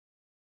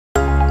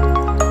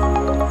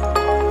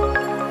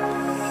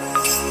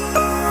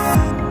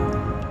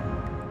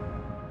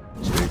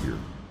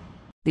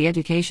The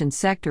education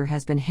sector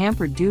has been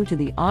hampered due to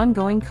the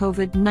ongoing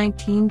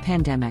COVID-19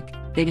 pandemic.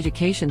 The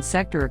education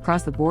sector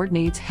across the board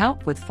needs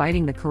help with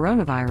fighting the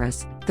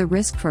coronavirus. The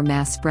risk for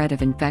mass spread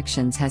of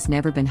infections has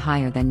never been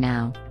higher than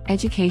now.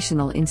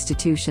 Educational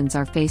institutions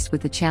are faced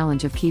with the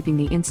challenge of keeping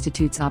the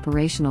institutes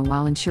operational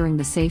while ensuring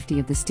the safety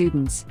of the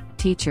students,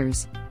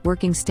 teachers,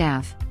 working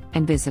staff,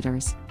 and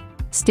visitors.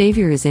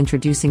 Stavir is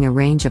introducing a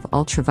range of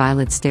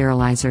ultraviolet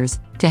sterilizers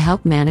to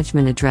help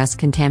management address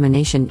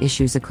contamination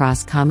issues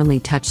across commonly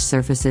touched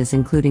surfaces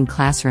including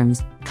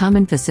classrooms,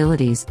 common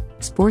facilities,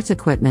 sports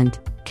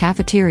equipment,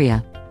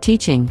 cafeteria,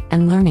 teaching,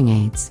 and learning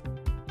aids.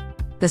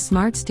 The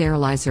smart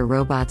sterilizer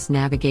robots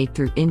navigate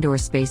through indoor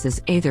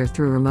spaces either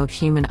through remote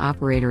human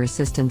operator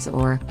assistance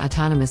or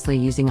autonomously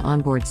using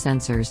onboard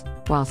sensors,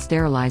 while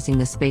sterilizing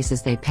the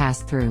spaces they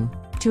pass through.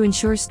 To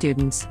ensure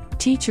students,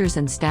 teachers,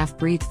 and staff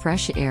breathe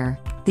fresh air,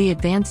 the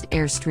advanced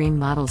Airstream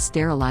models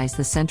sterilize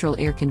the central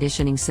air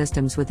conditioning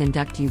systems with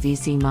induct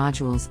UVC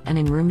modules and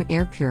in-room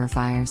air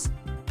purifiers.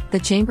 The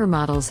chamber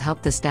models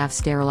help the staff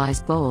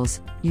sterilize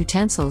bowls,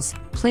 utensils,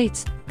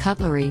 plates,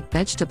 cutlery,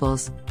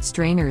 vegetables,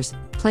 strainers,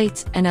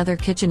 plates, and other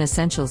kitchen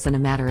essentials in a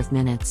matter of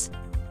minutes.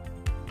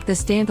 The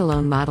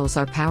standalone models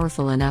are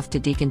powerful enough to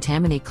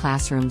decontaminate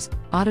classrooms,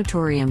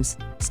 auditoriums,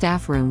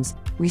 staff rooms,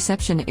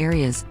 reception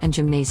areas, and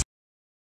gymnasiums.